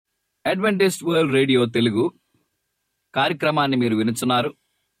Adventist World radio Telugu కార్యక్రమాన్ని మీరు వినుచున్నారు.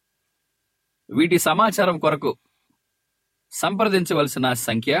 వీటి సమాచారం కొరకు సంప్రదించవలసిన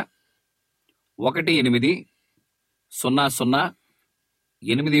సంఖ్య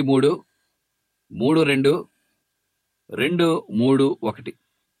 1-800-83-32-231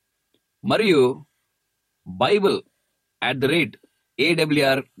 మరియు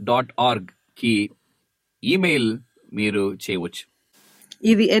bible@awr.org కి ఈమెయిల్ మీరు చేయవచ్చు.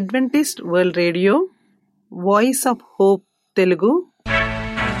 ఇది Adventist World radio voice of hope Telugu.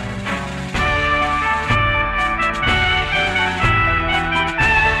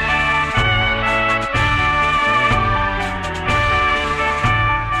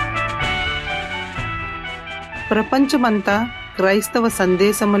 ప్రపంచమంతా క్రైస్తవ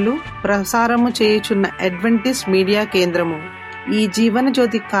సందేశములు ప్రసారము చేయుచున్న అడ్వెంటిస్ట్ మీడియా కేంద్రము ఈ జీవన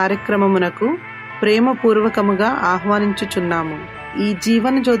జ్యోతి కార్యక్రమమునకు ప్రేమపూర్వకముగా ఆహ్వానించుచున్నాము. ఈ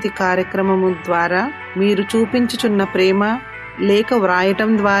జీవన జ్యోతి కార్యక్రమము ద్వారా మీరు చూపించుచున్న ప్రేమ లేఖ వ్రాయటం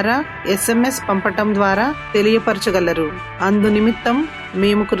ద్వారా, SMS పంపటం ద్వారా తెలియపరచగలరు. అందు నిమిత్తం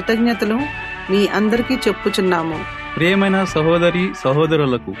మేము కృతజ్ఞతలు మీ అందరికీ చెప్పుచున్నాము. ప్రియమైన సహోదరి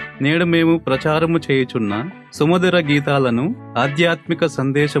సహోదరులకు, నేడు మేము ప్రచారము చేయుచున్న సుమధుర గీతాలను, ఆధ్యాత్మిక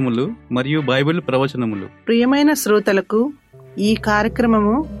సందేశములు మరియు బైబిల్ ప్రవచనములు ప్రియమైన శ్రోతలకు ఈ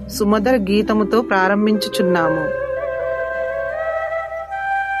కార్యక్రమము సుమధుర గీతముతో ప్రారంభించుచున్నాము.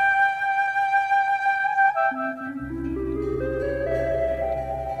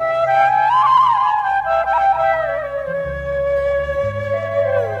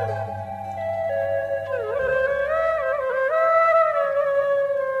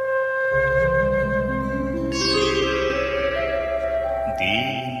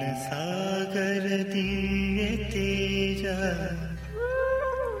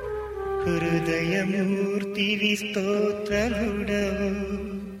 హృదయమూర్తివి స్తోత్రముడవు,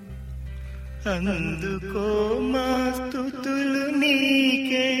 అందుకో మా స్తుతులు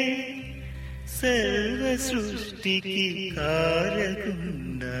నీకే, సర్వ సృష్టికి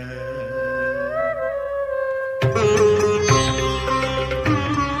కారకుండా.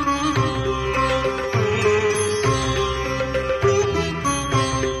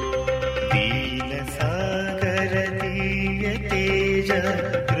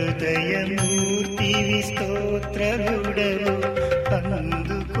 హృదయమూర్తివి స్తోత్రముడవు,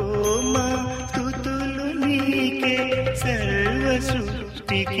 అందుకో మా స్తుతులు నీకే, సర్వ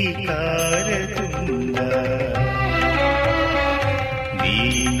సృష్టికి కారకుండా.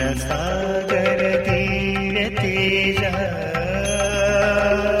 దీన సాగర దీన తేజ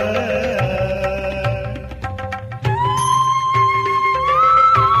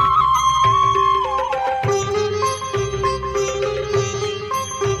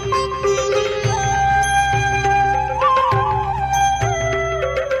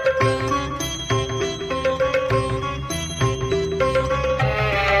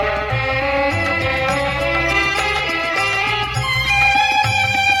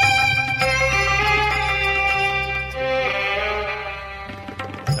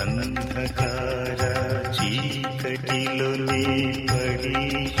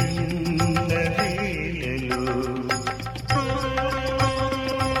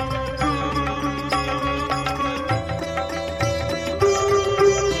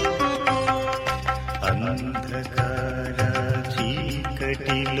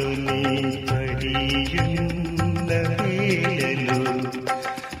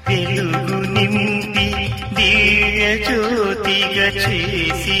జ్యోతిగా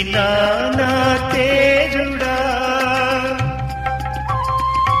చేసిన నా తేజుడా,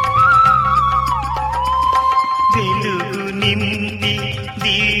 వెలుగు నింపి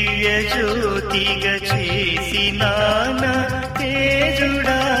దివ్య జ్యోతిగా చేసిన నా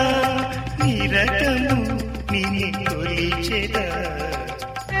తేజుడా, నిరతము నిన్ను కొలిచెదా.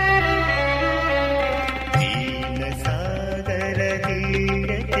 దీన సాగర దీన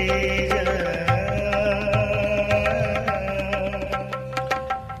తేజ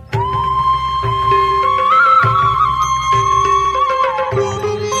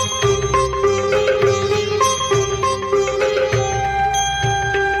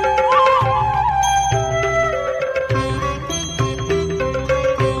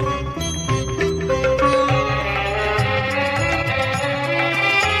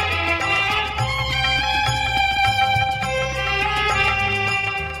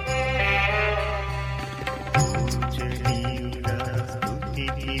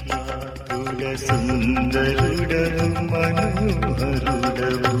సుందరుడవు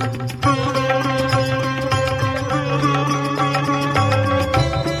మనోహరుడవు,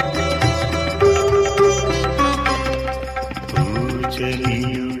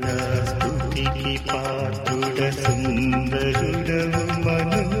 పూజనీయుడ స్తుతికి పాత్రుడ సుందరుడవు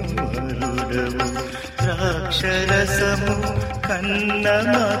మనోహరుడవు ద్రాక్షరసము కన్న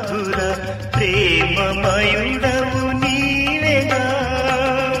మధుర ప్రేమమయుడవు నీవేగా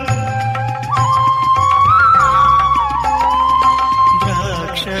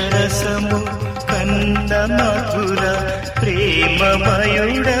ద్రాక్షరసము కన్న మధుర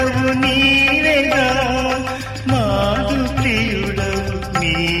ప్రేమమయుడవు నీవేగా మాధు ప్రియుడవు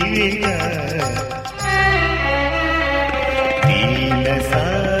నీవేగా దీన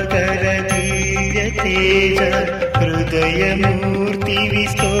సాగర దివ్య తేజ హృదయమూర్తి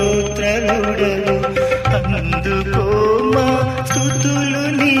స్తోత్రలుడవు అందుకో మా స్తుతులు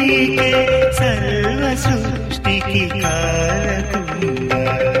నీకే సర్వ సృష్టికి కారకుండా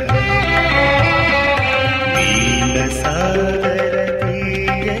దీన సాగర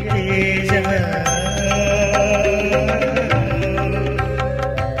దివ్య తేజ.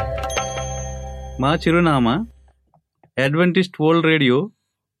 మా చిరునామా Adventist World Radio,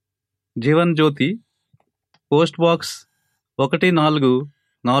 Jeevan Jyoti, post box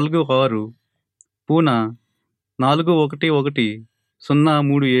 1446, Poona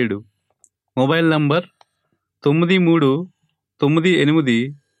 411037. Mobile number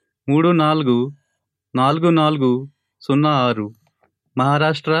 9398344406,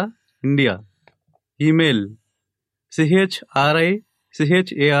 Maharashtra, India. Email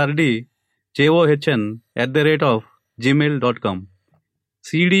CHRICHARDJOHN@gmail.com.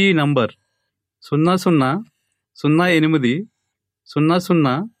 CDE number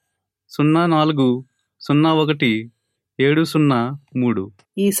 00080040017003.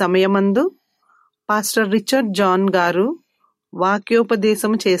 ఈ సమయమందు పాస్టర్ రిచర్డ్ జాన్ గారు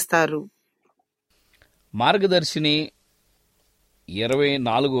వాక్యోపదేశం చేస్తారు. మార్గదర్శిని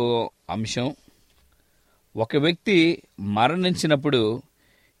 24వ అంశం, ఒక వ్యక్తి మరణించినప్పుడు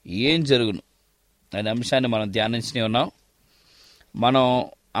ఏం జరుగును అనే అంశాన్ని మనం ధ్యానించనే ఉన్నాం. మనం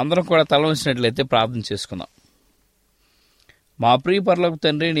అందరం కూడా తల ఉంచినట్లయితే ప్రార్థన చేసుకుందాం. మా ప్రియ పరలోక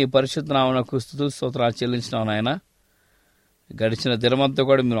తండ్రి, నీ పరిశుద్ధ నామమునకు స్తుతులు స్తోత్రాలు చెల్లించినావు నాయన. గడిచిన దినమంతా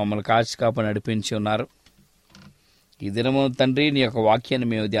కూడా మీరు మమ్మల్ని కాచి కాపాడి నడిపించి ఉన్నారు. ఈ దినము తండ్రి నీ యొక్క వాక్యాన్ని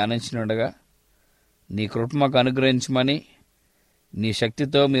మేము ధ్యానించినట్టుగా నీ కృప మాకు అనుగ్రహించమని, నీ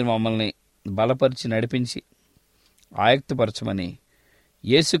శక్తితో మీరు మమ్మల్ని బలపరిచి నడిపించి ఆయుక్తపరచమని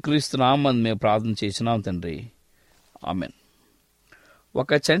యేసుక్రీస్తు నామమున మేము ప్రార్థన చేసినాం తండ్రి, ఆమెన్.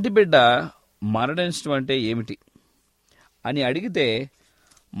 ఒక చంటి బిడ్డ మరణించడం అంటే ఏమిటి అని అడిగితే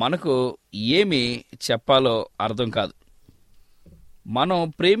మనకు ఏమి చెప్పాలో అర్థం కాదు. మనం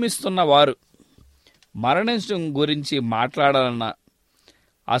ప్రేమిస్తున్న వారు మరణించడం గురించి మాట్లాడాలన్నా,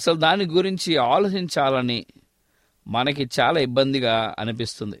 అసలు దాని గురించి ఆలోచించాలని మనకి చాలా ఇబ్బందిగా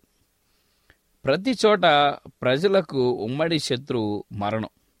అనిపిస్తుంది. ప్రతి చోట ప్రజలకు ఉమ్మడి శత్రువు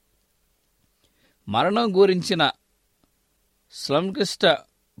మరణం. మరణం గురించిన సంక్లిష్ట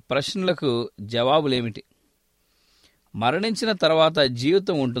ప్రశ్నలకు జవాబులేమిటి? మరణించిన తర్వాత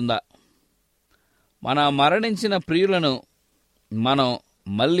జీవితం ఉంటుందా? మన మరణించిన ప్రియులను మనం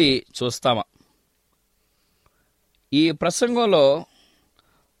మళ్ళీ చూస్తామా? ఈ ప్రసంగంలో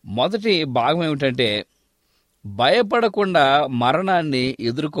మొదటి భాగం ఏమిటంటే భయపడకుండా మరణాన్ని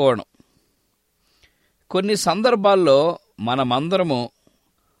ఎదుర్కోవడం. కొన్ని సందర్భాల్లో మనమందరము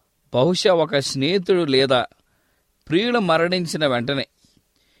బహుశా ఒక స్నేహితుడు లేదా ప్రియులు మరణించిన వెంటనే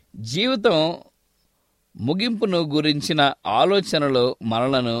జీవితం ముగింపును గురించిన ఆలోచనలు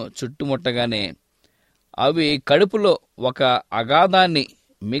మనలను చుట్టుముట్టగానే అవి కడుపులో ఒక అగాధాన్ని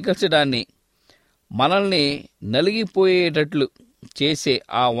మిగల్చడాన్ని, మనల్ని నలిగిపోయేటట్లు చేసే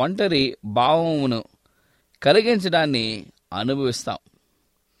ఆ ఒంటరి భావమును కలిగించడాన్ని అనుభవిస్తాం.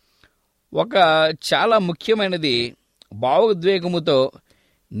 ఒక చాలా ముఖ్యమైనది, భావోద్వేగముతో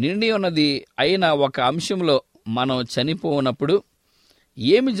నిండి ఉన్నది అయిన ఒక అంశంలో మనం చనిపోయినప్పుడు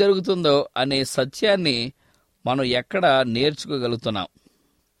ఏమి జరుగుతుందో అనే సత్యాన్ని మనం ఎక్కడ నేర్చుకోగలుగుతున్నాం?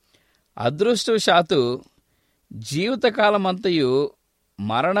 అదృష్టవశాత్తు జీవితకాలమంతయు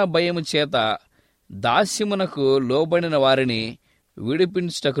మరణ భయము చేత దాస్యమునకు లోబడిన వారిని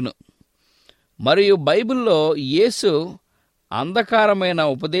విడిపించుటకును, మరియు బైబిల్లో యేసు అంధకారమైన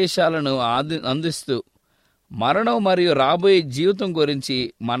ఉపదేశాలను అందిస్తూ మరణం మరియు రాబోయే జీవితం గురించి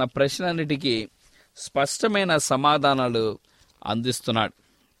మన ప్రశ్నలన్నిటికీ స్పష్టమైన సమాధానాలు అందిస్తున్నాడు.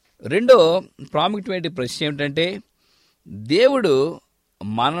 రెండో ప్రాముఖ్యమైన ప్రశ్న ఏమిటంటే, దేవుడు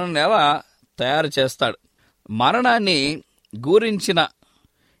మనల్ని ఎలా తయారు చేస్తాడు? మరణాన్ని గురించిన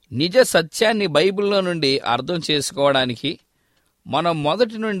నిజ సత్యాన్ని బైబిల్లో నుండి అర్థం చేసుకోవడానికి మనం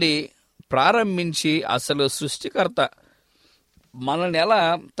మొదటి నుండి ప్రారంభించి అసలు సృష్టికర్త మనల్ని ఎలా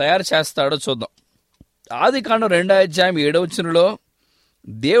తయారు చేస్తాడో చూద్దాం. ఆదికాండం 2వ అధ్యాయం 7వ వచనంలో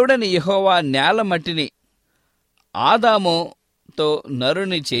దేవుడని యెహోవా నేల మట్టిని ఆదాముతో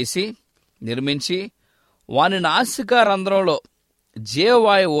నరుని చేసి నిర్మించి వాని నాసికా రంధ్రంలో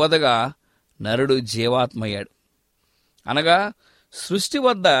జీవవాయు ఊదగా నరుడు జీవాత్మయ్యాడు. అనగా సృష్టి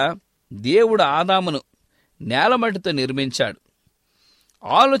వద్ద దేవుడు ఆదామును నేలమట్టితో నిర్మించాడు.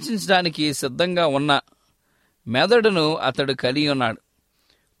 ఆలోచించడానికి సిద్ధంగా ఉన్న మెదడును అతడు కలిగి ఉన్నాడు.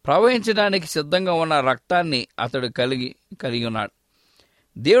 ప్రవహించడానికి సిద్ధంగా ఉన్న రక్తాన్ని అతడు కలిగి ఉన్నాడు.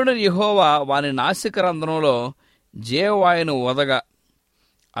 దేవుడు యెహోవా వాని నాసిక రంధ్రంలో జీవవాయును ఊదగా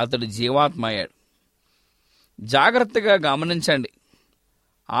అతడు జీవాత్మ అయ్యాడు. జాగ్రత్తగా గమనించండి,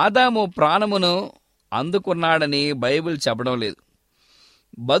 ఆదాము ప్రాణమును అందుకున్నాడని బైబిల్ చెప్పడం లేదు.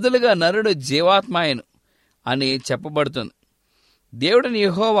 బదులుగా నరుడు జీవాత్మాయను అని చెప్పబడుతుంది. దేవుడిని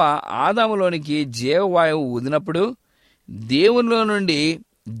యెహోవా ఆదాములోనికి జీవవాయువు ఊదినప్పుడు దేవునిలో నుండి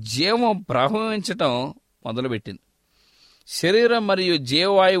జీవం ప్రవహించటం మొదలుపెట్టింది. శరీరం మరియు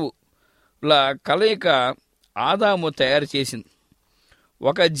జీవవాయువుల కలయిక ఆదాము తయారు చేసింది.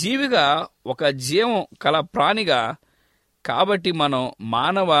 ఒక జీవిగా, ఒక జీవం కల ప్రాణిగా. కాబట్టి మనం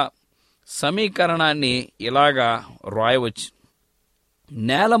మానవ సమీకరణాన్ని ఇలాగా రాయవచ్చు: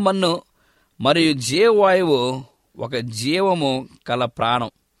 నేల మన్ను మరియు జీవవాయువు ఒక జీవము కల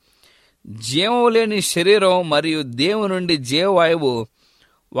ప్రాణం. జీవం లేని శరీరం మరియు దేవుని నుండి జీవవాయువు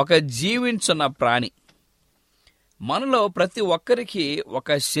ఒక జీవించున్న ప్రాణి. మనలో ప్రతి ఒక్కరికి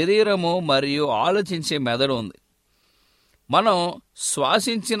ఒక శరీరము మరియు ఆలోచించే మెదడు ఉంది. మనం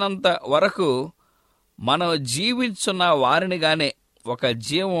శ్వాసించినంత వరకు మనం జీవించున్న వారినిగానే, ఒక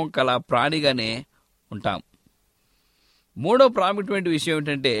జీవం కల ప్రాణిగానే ఉంటాం. మూడో ప్రాముఖ్యమైన విషయం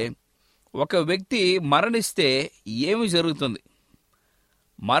ఏంటంటే, ఒక వ్యక్తి మరణిస్తే ఏమి జరుగుతుంది?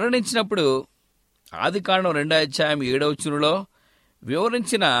 మరణించినప్పుడు ఆదికాండం 2:7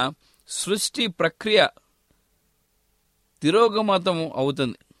 వివరించిన సృష్టి ప్రక్రియ తిరోగమతం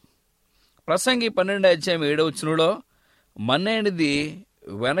అవుతుంది. ప్రసంగి 12:7 మన్నైనది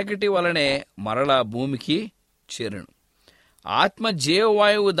వెనకటి వలనే మరలా భూమికి చేరును. ఆత్మ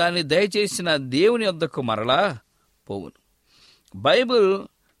జీవవాయువు దాన్ని దయచేసిన దేవుని వద్దకు మరలా పోవును. బైబిల్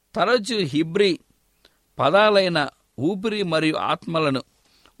తరచు హిబ్రీ పదాలైన ఊపిరి మరియు ఆత్మలను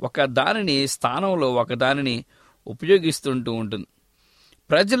ఒక దానిని స్థానంలో ఒకదానిని ఉపయోగిస్తుంటూ ఉంటుంది.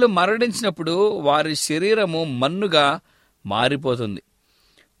 ప్రజలు మరణించినప్పుడు వారి శరీరము మన్నుగా మారిపోతుంది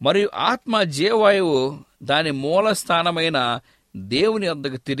మరియు ఆత్మ జీవవాయువు దాని మూల స్థానమైన దేవుని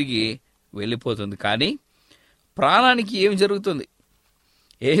వద్దకు తిరిగి వెళ్ళిపోతుంది. కానీ ప్రాణానికి ఏమి జరుగుతుంది?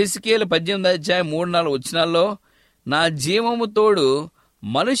 యెహెజ్కేలు 18:3-4 నా జీవము తోడు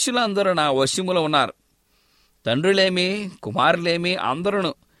మనుష్యులందరూ నా వశములో ఉన్నారు. తండ్రులేమి కుమారులేమి అందరూ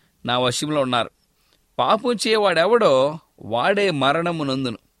నా వశములో ఉన్నారు. పాపం చేయవాడెవడో వాడే మరణము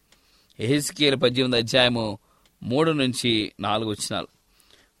నొందును. యెహెజ్కేలు 18:3-4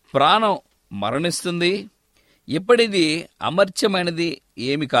 ప్రాణం మరణిస్తుంది. ఇప్పటిది అమర్త్యమైనది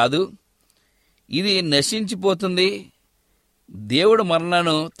ఏమి కాదు, ఇది నశించిపోతుంది. దేవుడు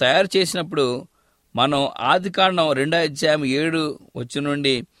మనలను తయారు చేసినప్పుడు మనం ఆదికాండం 2:7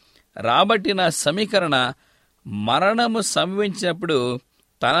 రాబట్టిన సమీకరణ మరణము సంభవించినప్పుడు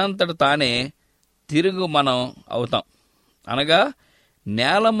తనంతట తానే తిరుగు మనం అవుతాం. అనగా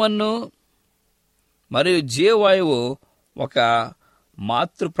నేలమన్ను మరియు జీవవాయువు ఒక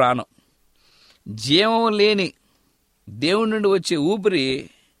మాతృ ప్రాణం. జీవం లేని దేవుని నుండి వచ్చే ఊపిరి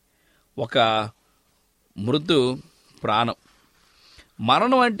ఒక మృదు ప్రాణం.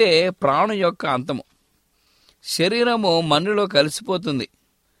 మరణం అంటే ప్రాణం యొక్క అంతము. శరీరము మన్నులో కలిసిపోతుంది.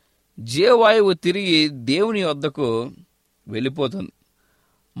 జీవవాయువు తిరిగి దేవుని వద్దకు వెళ్ళిపోతుంది.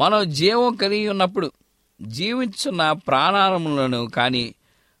 మనం జీవం కలిగి ఉన్నప్పుడు జీవించున్న ప్రాణాలను, కానీ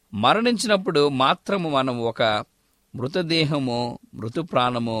మరణించినప్పుడు మాత్రము మనం ఒక మృతదేహము, మృతు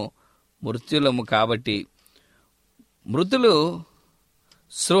ప్రాణము, మృత్యులము. కాబట్టి మృతులు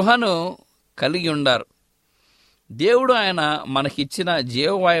సృహను కలిగి ఉండారు. దేవుడు ఆయన మనకిచ్చిన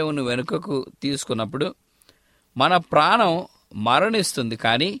జీవవాయువును వెనుకకు తీసుకున్నప్పుడు మన ప్రాణం మరణిస్తుంది.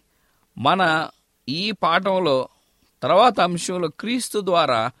 కానీ మన ఈ పాఠంలో తర్వాత అంశంలో క్రీస్తు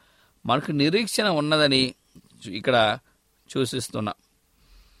ద్వారా మనకు నిరీక్షణ ఉన్నదని ఇక్కడ సూచిస్తున్నాం.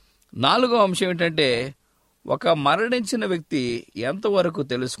 4వ అంశం ఏంటంటే, ఒక మరణించిన వ్యక్తి ఎంతవరకు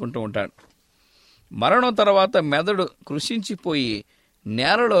తెలుసుకుంటూ ఉంటాడు. మరణం తర్వాత మెదడు కృషించిపోయి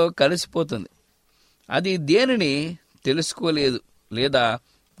నేలలో కలిసిపోతుంది. అది దేనిని తెలుసుకోలేదు లేదా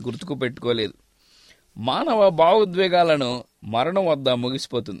గుర్తుకు పెట్టుకోలేదు. మానవ భావోద్వేగాలను మరణం వద్ద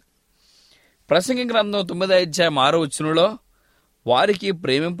ముగిసిపోతుంది. ప్రసంగి గ్రంథం 9:6 వారికి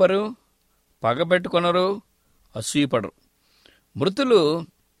ప్రేమింపరు, పగపెట్టుకొనరు, అసూయపడరు. మృతులు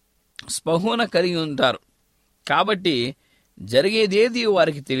స్పహూన కలిగి ఉంటారు. కాబట్టి జరిగేదేది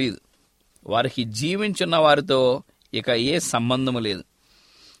వారికి తెలియదు. వారికి జీవించున్న వారితో ఇక ఏ సంబంధము లేదు.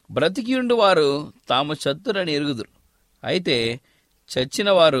 బ్రతికియుండు వారు తాము చత్తురని ఎరుగుదురు, అయితే చచ్చిన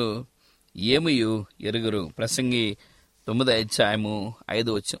వారు ఏమియు ఎరుగురు. ప్రసంగి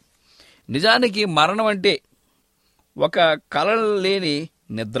 9:5. నిజానికి మరణం అంటే ఒక కలలు లేని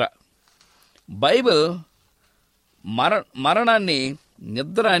నిద్ర. బైబిల్ మరణాన్ని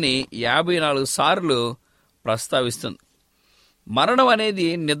నిద్ర అని 54 సార్లు ప్రస్తావిస్తుంది. మరణం అనేది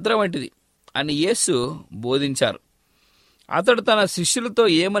నిద్ర వంటిది అని యేసు బోధించారు. అతడు తన శిష్యులతో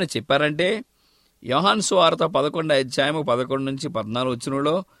ఏమని చెప్పారంటే, యోహాను సువార్త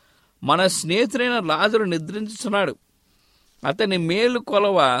 11:11-14 మన స్నేహితుడైన లాజరు నిద్రించుచున్నాడు, అతని మేలు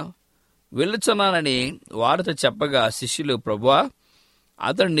కొలవ వెళ్ళుచున్నానని వారితో చెప్పగా శిష్యులు, ప్రభువా,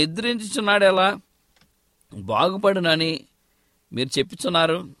 అతడు నిద్రించుచున్నాడెలా, బాగుపడునని మీరు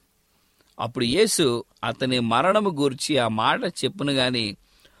చెప్పుచున్నారు? అప్పుడు యేసు అతని మరణము గూర్చి ఆ మాట చెప్పును గాని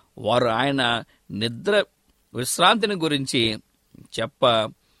వారు ఆయన నిద్ర విశ్రాంతిని గురించి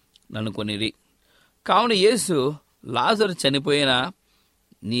చెప్పననుకొనిరి. కావున యేసు లాజరు చనిపోయినా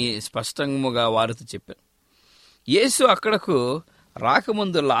నీ స్పష్టముగా వారితో చెప్పాను. యేసు అక్కడకు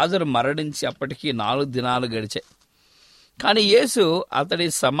రాకముందు లాజరు మరణించి అప్పటికి 4 దినాలు గడిచాయి. కానీ యేసు అతడి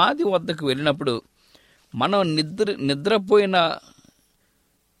సమాధి వద్దకు వెళ్ళినప్పుడు మనం నిద్రపోయిన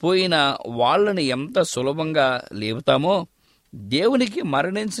వాళ్ళని ఎంత సులభంగా లేపుతామో దేవునికి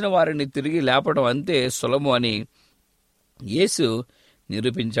మరణించిన వారిని తిరిగి లేపడం అంతే సులభం అని యేసు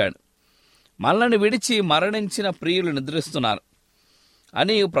నిరూపించాడు. మనల్ని విడిచి మరణించిన ప్రియులు నిద్రిస్తున్నారు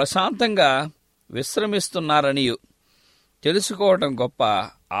అని, ప్రశాంతంగా విశ్రమిస్తున్నారని తెలుసుకోవటం గొప్ప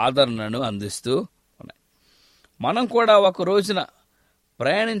ఆదరణను అందిస్తూ ఉన్నాయి. మనం కూడా ఒక రోజున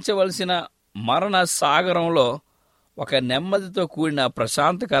ప్రయాణించవలసిన మరణ సాగరంలో ఒక నెమ్మదితో కూడిన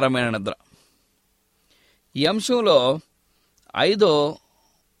ప్రశాంతకరమైన నిద్ర. ఈ అంశంలో 5వ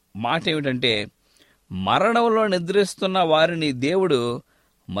మాట ఏమిటంటే, మరణంలో నిద్రిస్తున్న వారిని దేవుడు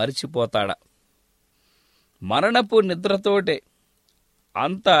మరిచిపోతాడా? మరణపు నిద్రతోటే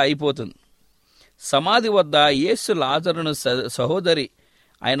అంతా అయిపోతుంది. సమాధి వద్ద యేసు లాజరును సహోదరి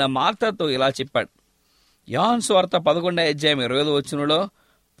ఆయన మార్తతో ఇలా చెప్పాడు. యోహాను సువార్త 11:20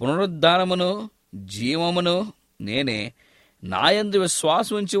 పునరుద్ధానమును జీవమును నేనే, నాయందు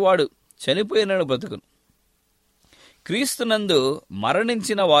విశ్వాసం ఉంచువాడు చనిపోయినను బ్రతుకును. క్రీస్తునందు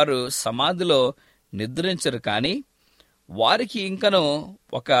మరణించిన వారు సమాధిలో నిద్రించరు, కానీ వారికి ఇంకనూ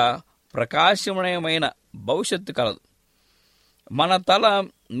ఒక ప్రకాశమయమైన భవిష్యత్తు కలదు. మన తల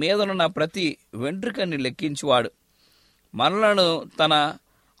మీదనున్న ప్రతి వెంట్రుకని లెక్కించువాడు, మనలను తన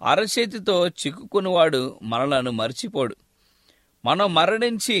అరచేతితో చిక్కుకునివాడు మనలను మర్చిపోడు. మనం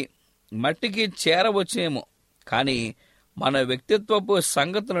మరణించి మట్టికి చేరవచ్చేమో, కానీ మన వ్యక్తిత్వపు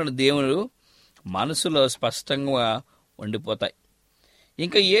సంగతులను దేవుడు మనసులో స్పష్టంగా ఉండిపోతాయి.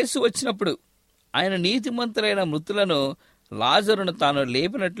 ఇంకా యేసు వచ్చినప్పుడు ఆయన నీతిమంతులైన మృతులను లాజరును తాను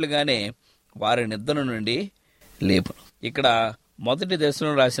లేపినట్లుగానే వారి నిద్ర నుండి లేపును. ఇక్కడ 1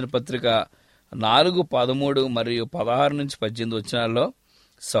 దశలో రాసిన పత్రిక 4:13 మరియు 16-18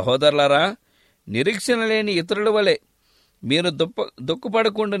 సహోదరులారా, నిరీక్షణ లేని ఇతరుల వలె మీరు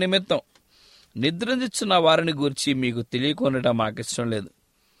దుఃఖపడకుండా నిమిత్తం నిద్రించుచున్న వారిని గూర్చి మీకు తెలియకొనడం మాకిష్టం లేదు.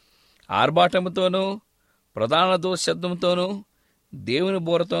 ఆర్భాటముతోనూ ప్రధాన శబ్దంతోనూ దేవుని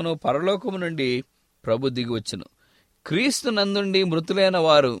బోరతోనూ పరలోకము నుండి ప్రభు దిగి వచ్చును. క్రీస్తు నందుండి మృతులైన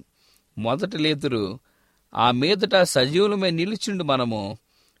వారు మొదట లేతురు. ఆ మీదట సజీవులమే నిలిచిండు మనము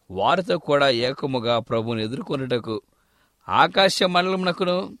వారితో కూడా ఏకముగా ప్రభువుని ఎదుర్కొనుటకు ఆకాశ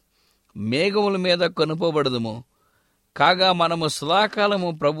మండలమునకును మేఘముల మీద కొనుపోబడదుము. కాగా మనము సదాకాలము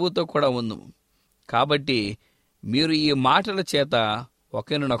ప్రభువుతో కూడా ఉందుము. కాబట్టి మీరు ఈ మాటల చేత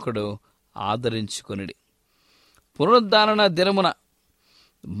ఒకరినొకడు ఆదరించుకొనిడి. పునరుద్ధారణ దినమున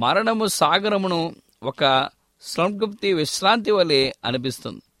మరణము సాగరమును ఒక సంతృప్తి విశ్రాంతి వలె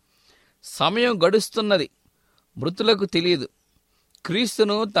అనిపిస్తుంది. సమయం గడుస్తున్నది, మృతులకు తెలియదు.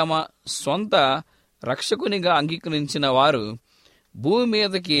 క్రీస్తును తమ సొంత రక్షకునిగా అంగీకరించిన వారు భూమి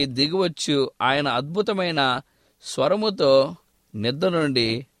మీదకి దిగివచ్చు ఆయన అద్భుతమైన స్వరముతో నిద్ర నుండి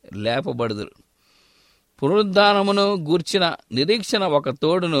లేపబడుదురు. పునరుద్ధానమును గూర్చిన నిరీక్షణ ఒక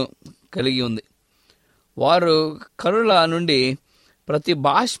తోడును కలిగి ఉంది. వారు కనుల నుండి ప్రతి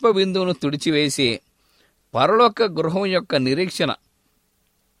బాష్ప బిందువును తుడిచివేసి పరలోక గృహం యొక్క నిరీక్షణ,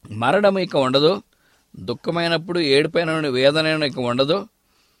 మరణం ఇక ఉండదు, దుఃఖమైనప్పుడు ఏడుపైన వేదన ఇక ఉండదు.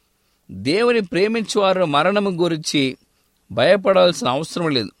 దేవుని ప్రేమించేవారు మరణము గురించి భయపడాల్సిన అవసరం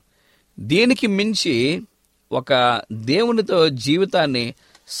లేదు. దీనికి మించి ఒక దేవునితో జీవితాన్ని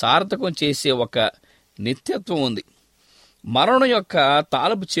సార్థకం చేసే ఒక నిత్యత్వం ఉంది. మరణం యొక్క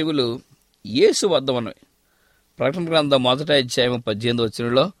తాళపు చెవులు యేసు వద్ద ఉన్నవి. ప్రకటన గ్రంథం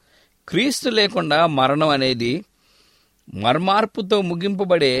 1:18 క్రీస్తు లేకుండా మరణం అనేది మర్మార్పుతో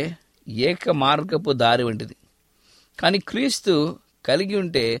ముగింపబడే ఏక మార్గపు దారి వంటిది. కానీ క్రీస్తు కలిగి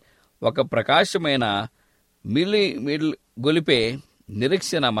ఉంటే ఒక ప్రకాశమైన గొలిపే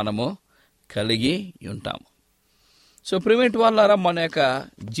నిరీక్షణ మనము కలిగి ఉంటాము. సో ప్రిమిట్ వాళ్ళారా, మన యొక్క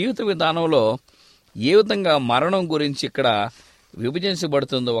జీవిత విధానంలో ఏ విధంగా మరణం గురించి ఇక్కడ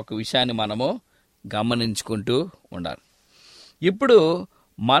విభజించబడుతుందో ఒక విషయాన్ని మనము గమనించుకుంటూ ఉండాలి. ఇప్పుడు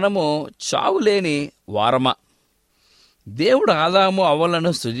మనము చావులేని వారమా? దేవుడు ఆదాము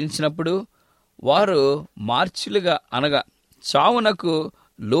అవ్వలను సృజించినప్పుడు వారు మార్చులుగా అనగా చావునకు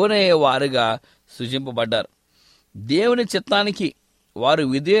లోనయ్యే వారుగా సృజింపబడ్డారు. దేవుని చిత్తానికి వారు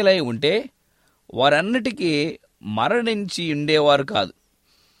విధేయులై ఉంటే వారన్నిటికీ మరణించి ఉండేవారు కాదు.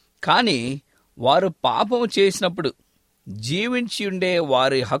 కానీ వారు పాపము చేసినప్పుడు జీవించి ఉండే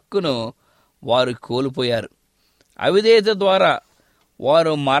వారి హక్కును వారు కోల్పోయారు. అవిధేయత ద్వారా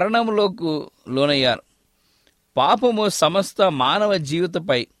వారు మరణంలోకి లోనయ్యారు. పాపము సమస్త మానవ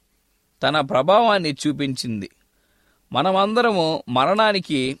జీవితపై తన ప్రభావాన్ని చూపించింది. మనమందరము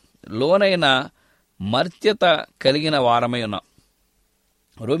మరణానికి లోనైన మర్త్యత కలిగిన వారమై ఉన్నాం.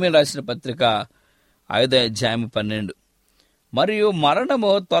 రోమీయులకు రాసిన పత్రిక 5:12. మరియు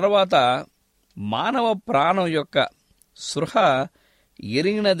మరణము తరువాత మానవ ప్రాణం యొక్క సృహ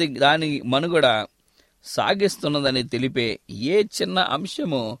ఎరిగినది దాని మనుగడ సాగిస్తున్నదని తెలిపే ఏ చిన్న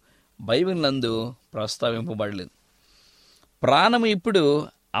అంశము బైబిల్ నందు ప్రస్తావింపబడలేదు. ప్రాణము ఇప్పుడు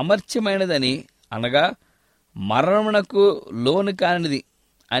అమర్త్యమైనదని అనగా మరణమునకు లోను కానిది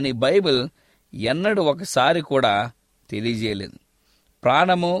అని బైబిల్ ఎన్నడూ ఒకసారి కూడా తెలియజేయలేదు.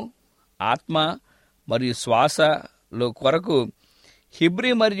 ప్రాణము, ఆత్మ మరియు శ్వాసలో కొరకు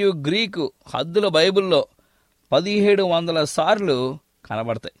హిబ్రీ మరియు గ్రీకు హద్దుల బైబిల్లో 1700 సార్లు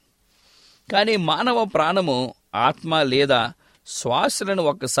కనబడతాయి. కానీ మానవ ప్రాణము, ఆత్మ లేదా శ్వాసలను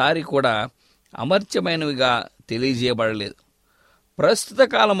ఒక్కసారి కూడా అమర్త్యమైనవిగా తెలియజేయబడలేదు. ప్రస్తుత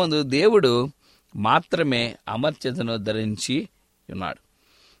కాలమందు దేవుడు మాత్రమే అమర్త్యతను ధరించి ఉన్నాడు.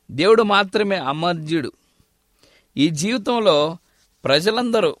 దేవుడు మాత్రమే అమర్త్యుడు. ఈ జీవితంలో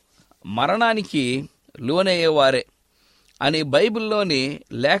ప్రజలందరూ మరణానికి లోనయ్యేవారే అని బైబిల్లోని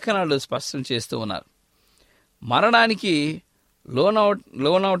లేఖనాలు స్పష్టం చేస్తూ ఉన్నారు. మరణానికి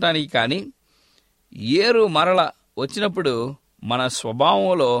లోనవటానికి కానీ ఏరు మరల వచ్చినప్పుడు మన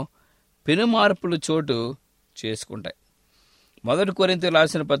స్వభావంలో పెనుమార్పులు చోటు చేసుకుంటాయి. 1 కొరింథీయులకు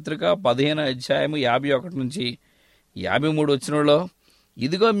రాసిన పత్రిక 15:51-53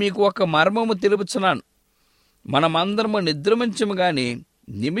 ఇదిగో మీకు ఒక మర్మము తెలుపుచున్నాను. మనమందరము నిద్రముంచము గాని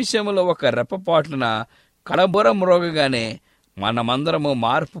నిమిషములో ఒక రెప్పపాటున కడబోర మ్రోగగానే మనమందరము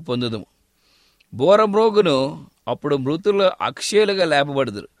మార్పు పొందుదుము. బోర మ్రోగును, అప్పుడు మృతులు అక్షయులుగా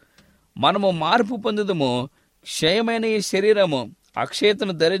లేపబడుదురు. మనము మార్పు పొందుదుము. క్షయమైన ఈ శరీరము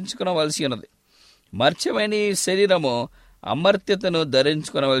అక్షయతను ధరించుకునవలసి ఉన్నది. మర్త్యమైన ఈ శరీరము అమర్త్యతను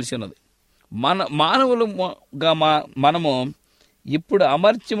ధరించుకునవలసి ఉన్నది. మానవులుగా మనము ఇప్పుడు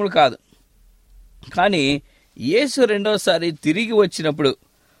అమర్త్యములు కాదు. కానీ యేసు రెండోసారి తిరిగి వచ్చినప్పుడు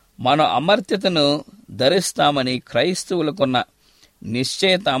మనం అమర్త్యతను ధరిస్తామని క్రైస్తవులకున్న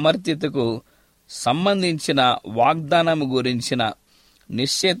నిశ్చయిత అమర్త్యతకు సంబంధించిన వాగ్దానం గురించిన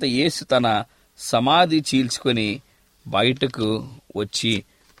నిశ్చయిత యేసు తన సమాధి చీల్చుకొని బయటకు వచ్చి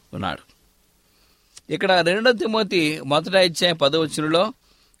ఉన్నాడు. ఇక్కడ 2 తిమోతి 1:10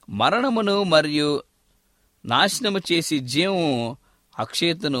 మరణమును మరియు నాశనము చేసి జీవము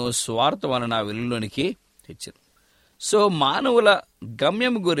అక్షయతను స్వార్థ వలన వెలుగులోనికి తెచ్చారు. సో మానవుల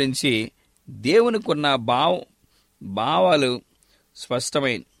గమ్యం గురించి దేవునికున్న భావాలు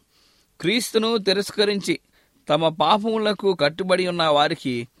స్పష్టమైనవి. క్రీస్తును తిరస్కరించి తమ పాపములకు కట్టుబడి ఉన్న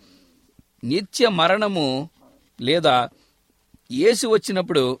వారికి నిత్య మరణము లేదా యేసు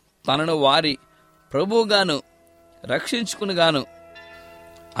వచ్చినప్పుడు తనను వారి ప్రభువుగాను రక్షించుకునిగాను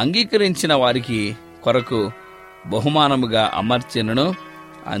అంగీకరించిన వారికి కొరకు బహుమానముగా అమర్త్యను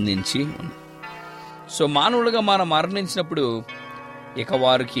అందించి ఉంది. సో మానవులుగా మనం మరణించినప్పుడు ఇక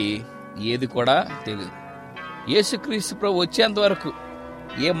వారికి ఏది కూడా తెలియదు. యేసుక్రీస్తు ప్రభు వచ్చేంత వరకు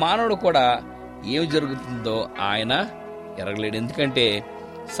ఏ మానవుడు కూడా ఏమి జరుగుతుందో ఆయన ఎరగలేడు. ఎందుకంటే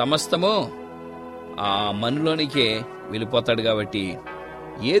సమస్తము ఆ మనలోనికే వెళ్ళిపోతాడు కాబట్టి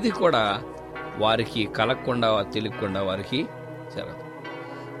ఏది కూడా వారికి కలగకుండా తెలియకుండా వారికి జరగదు.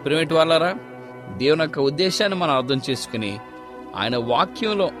 ప్రియమైన వాళ్ళారా, దేవుని యొక్క ఉద్దేశాన్ని మనం అర్థం చేసుకుని ఆయన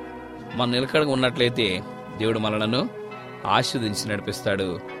వాక్యంలో మనం నిలకడగా ఉన్నట్లయితే దేవుడు మనలను ఆశీర్వదించి నడిపిస్తాడు.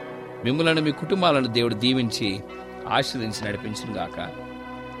 మిమ్మల్ని మీ కుటుంబాలను దేవుడు దీవించి ఆశీర్వదించి నడిపించును గాక.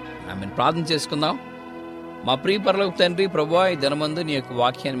 ఆమెను ప్రార్థన చేసుకుందాం. మా ప్రియ పరలోక తండ్రి, ప్రభువా, ఈ దినమందు నీ యొక్క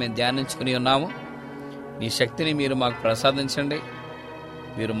వాక్యాన్ని మేము ధ్యానించుకుని ఉన్నాము. నీ శక్తిని మీరు మాకు ప్రసాదించండి.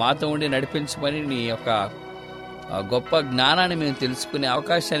 మీరు మాతో ఉండి నడిపించమని, నీ యొక్క గొప్ప జ్ఞానాన్ని మేము తెలుసుకునే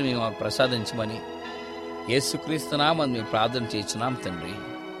అవకాశాన్ని మేము మాకు ప్రసాదించమని యేసుక్రీస్తు నామమున మేము ప్రార్థన చేస్తున్నాం తండ్రి.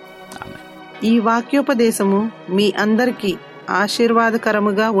 ఆమేన్. ఈ వాక్యోపదేశము మీ అందరికీ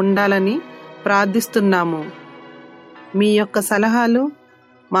ఆశీర్వాదకరముగా ఉండాలని ప్రార్థిస్తున్నాము. మీ యొక్క సలహాలు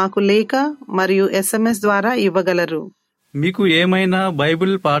మాకు లేఖ మరియు SMS ద్వారా ఇవ్వగలరు. మీకు ఏమైనా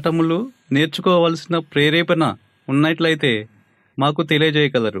బైబిల్ పాఠములు నేర్చుకోవలసిన ప్రేరేపణ ఉన్నట్లయితే మాకు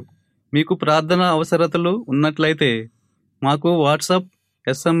తెలియజేయగలరు. మీకు ప్రార్థన అవసరతలు ఉన్నట్లయితే మాకు వాట్సాప్,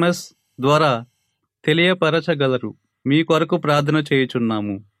 SMS ద్వారా తెలియపరచగలరు. మీ కొరకు ప్రార్థన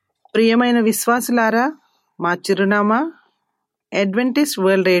చేయుచున్నాము. ప్రియమైన విశ్వాసులారా, మా చిరునామా Adventist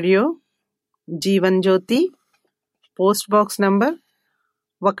World Radio, Jeevan Jyoti, post box number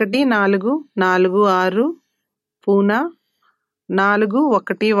 1446, Poona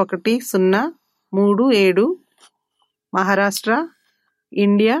 411037, Maharashtra,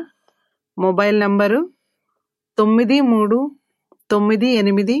 India. Mobile number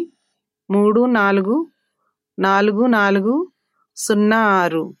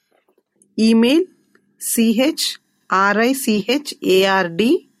 9334440406. Email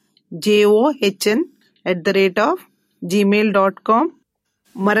CHRICHARDJOHN@gmail.com.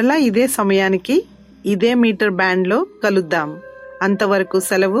 మరలా ఇదే సమయానికి ఇదే మీటర్ బ్యాండ్లో కలుద్దాం. అంతవరకు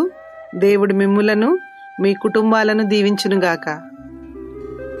సెలవు. దేవుడు మిమ్ములను మీ కుటుంబాలను దీవించునుగాక.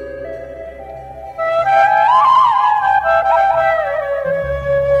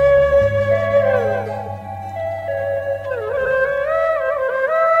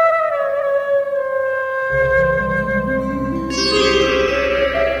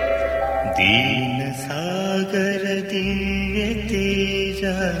 दीन सागर दिव्य तेज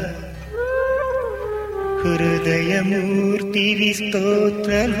हृदयमूर्ति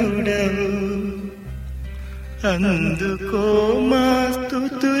स्तोत्रमुडवु అందుకో మా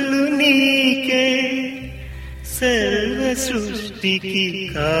స్తుతులు నీకే సర్వ సృష్టికి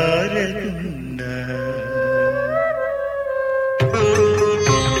కారకుండా.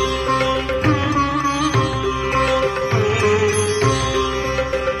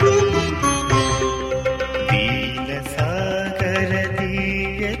 దీన సాగర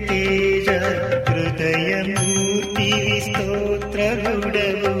దివ్య తేజ హృదయమూర్తి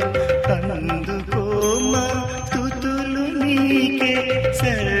స్తోత్రముడవు అందుకో మా స్తుతులు నీకే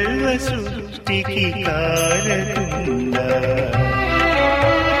సర్వ సృష్టికి కారకుండా.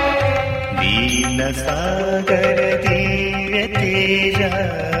 దీన సాగర దివ్య తేజ.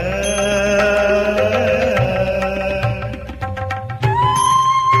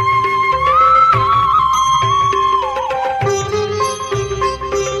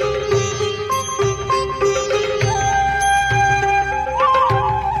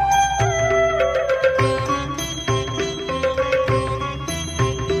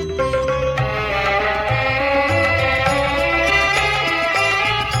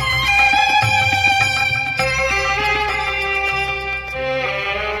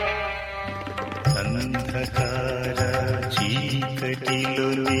 అంధకార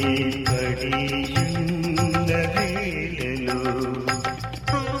చీకటిలోనే పడియున్న వేళలో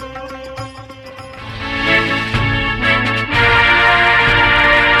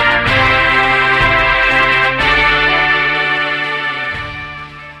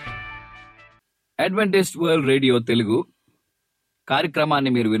అడ్వెంటిస్ట్ వరల్డ్ రేడియో తెలుగు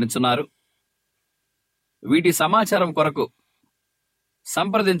కార్యక్రమాన్ని మీరు వినుచున్నారు. వీటి సమాచారం కొరకు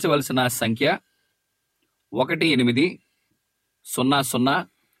సంప్రదించవలసిన సంఖ్య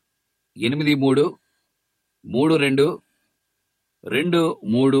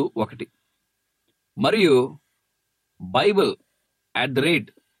 1800833231 మరియు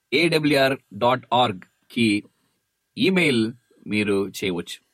bible@awr.org కి ఈమెయిల్ మీరు చేయవచ్చు.